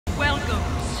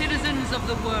citizens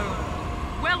of the world,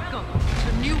 welcome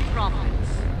to New Providence.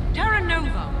 Terra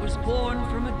Nova was born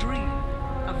from a dream,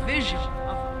 a vision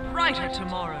of brighter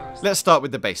tomorrows. Let's start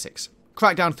with the basics.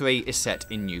 Crackdown 3 is set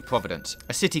in New Providence,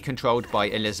 a city controlled by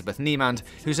Elizabeth Niemand,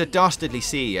 who's a dastardly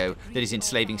CEO that is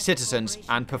enslaving citizens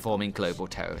and performing global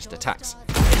terrorist attacks.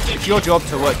 It's your job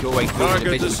to work your way through the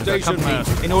divisions of the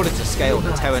company in order to scale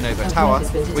the Terra Nova Tower,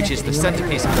 which is the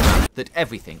centerpiece of the map that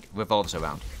everything revolves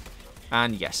around.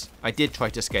 And yes, I did try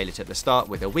to scale it at the start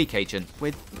with a weak agent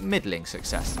with middling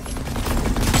success.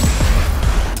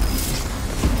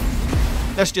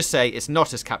 Let's just say it's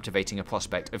not as captivating a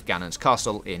prospect of Ganon's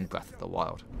castle in Breath of the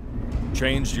Wild.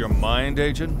 Changed your mind,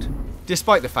 Agent?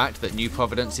 Despite the fact that New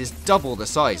Providence is double the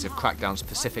size of Crackdown's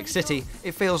Pacific City,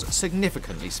 it feels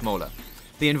significantly smaller.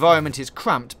 The environment is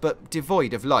cramped but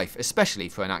devoid of life, especially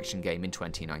for an action game in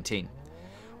 2019.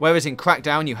 Whereas in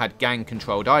Crackdown you had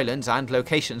gang-controlled islands and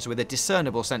locations with a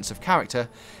discernible sense of character,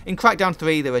 in Crackdown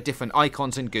 3 there are different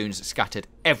icons and goons scattered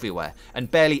everywhere,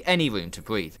 and barely any room to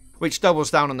breathe, which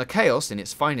doubles down on the chaos in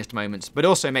its finest moments, but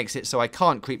also makes it so I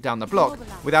can't creep down the block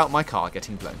without my car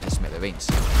getting blown to smithereens.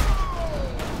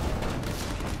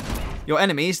 Your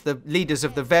enemies, the leaders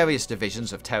of the various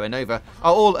divisions of Terra Nova,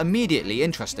 are all immediately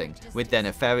interesting, with their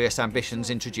nefarious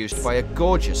ambitions introduced by a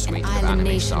gorgeous suite of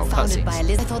anime-style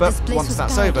cutscenes. But once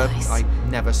that's over, I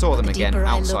never saw them again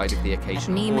outside of the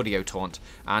occasional audio taunt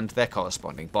and their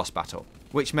corresponding boss battle,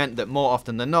 which meant that more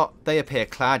often than not, they appear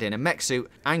clad in a mech suit,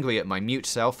 angry at my mute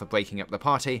self for breaking up the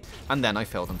party, and then I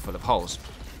fill them full of holes.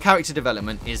 Character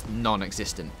development is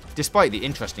non-existent, despite the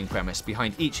interesting premise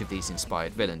behind each of these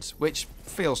inspired villains, which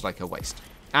feels like a waste.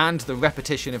 And the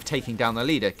repetition of taking down the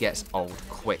leader gets old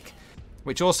quick,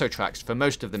 which also tracks for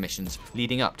most of the missions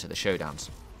leading up to the showdowns.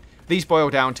 These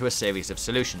boil down to a series of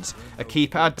solutions: a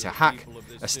keypad to hack,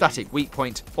 a static weak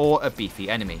point, or a beefy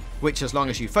enemy, which as long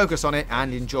as you focus on it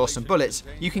and endure some bullets,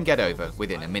 you can get over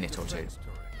within a minute or two.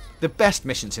 The best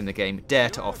missions in the game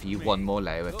dare to offer you one more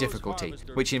layer of difficulty,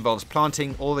 which involves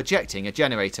planting or rejecting a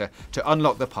generator to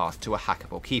unlock the path to a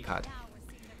hackable keypad.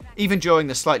 Even during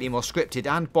the slightly more scripted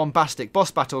and bombastic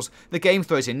boss battles, the game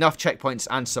throws enough checkpoints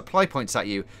and supply points at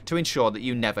you to ensure that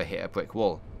you never hit a brick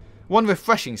wall. One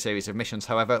refreshing series of missions,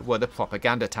 however, were the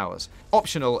propaganda towers,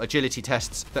 optional agility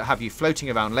tests that have you floating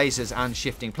around lasers and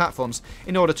shifting platforms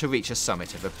in order to reach a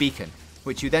summit of a beacon,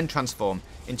 which you then transform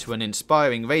into an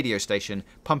inspiring radio station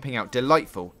pumping out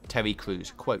delightful Terry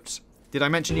Crews quotes. Did I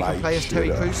mention you can play as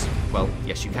Terry Crews? Well,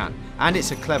 yes you can, and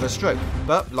it's a clever stroke,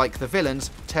 but like the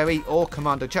villains, Terry, or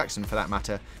Commander Jackson for that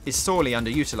matter, is sorely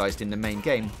underutilised in the main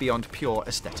game beyond pure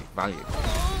aesthetic value.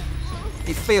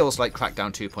 It feels like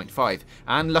Crackdown 2.5,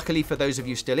 and luckily for those of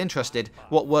you still interested,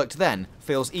 what worked then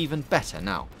feels even better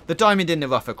now. The diamond in the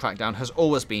rough of Crackdown has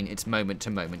always been its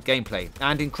moment-to-moment gameplay,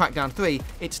 and in Crackdown 3,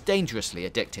 it's dangerously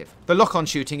addictive. The lock-on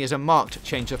shooting is a marked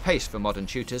change of pace for modern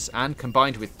shooters, and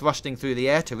combined with thrusting through the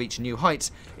air to reach new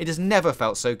heights, it has never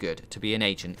felt so good to be an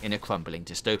agent in a crumbling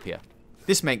dystopia.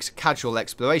 This makes casual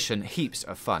exploration heaps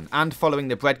of fun, and following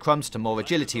the breadcrumbs to more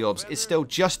agility orbs is still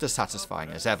just as satisfying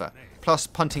as ever. Plus,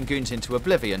 punting goons into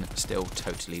oblivion still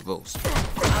totally rules.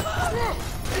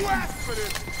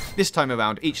 This time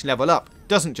around, each level up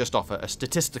doesn't just offer a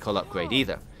statistical upgrade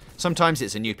either. Sometimes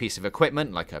it's a new piece of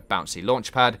equipment like a bouncy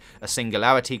launchpad, a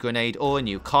singularity grenade, or a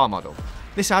new car model.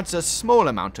 This adds a small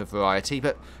amount of variety,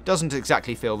 but doesn't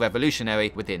exactly feel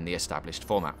revolutionary within the established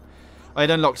format. I had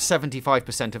unlocked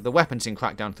 75% of the weapons in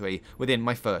Crackdown 3 within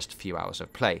my first few hours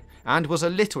of play, and was a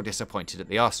little disappointed at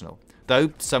the arsenal,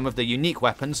 though some of the unique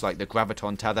weapons like the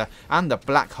Graviton Tether and the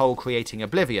Black Hole Creating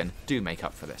Oblivion do make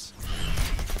up for this.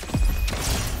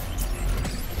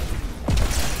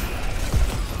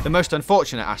 The most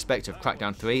unfortunate aspect of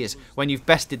Crackdown 3 is when you've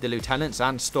bested the lieutenants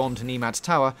and stormed Nimad's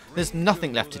tower, there's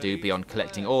nothing left to do beyond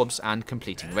collecting orbs and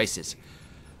completing races.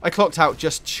 I clocked out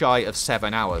just shy of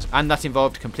 7 hours, and that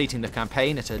involved completing the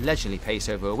campaign at a leisurely pace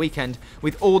over a weekend,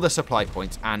 with all the supply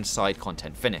points and side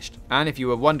content finished. And if you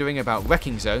were wondering about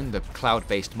Wrecking Zone, the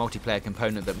cloud-based multiplayer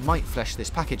component that might flesh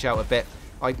this package out a bit,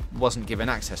 I wasn't given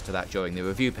access to that during the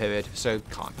review period, so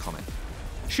can't comment.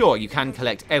 Sure, you can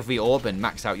collect every orb and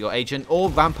max out your agent, or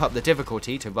ramp up the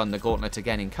difficulty to run the gauntlet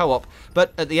again in co-op,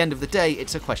 but at the end of the day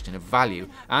it's a question of value,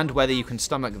 and whether you can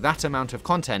stomach that amount of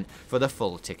content for the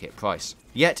full ticket price.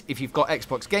 Yet, if you've got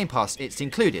Xbox Game Pass, it's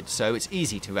included, so it's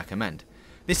easy to recommend.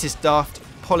 This is daft,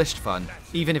 polished fun,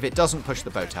 even if it doesn't push the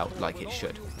boat out like it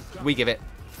should. We give it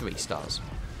 3 stars.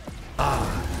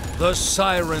 The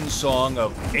siren song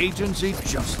of agency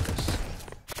justice.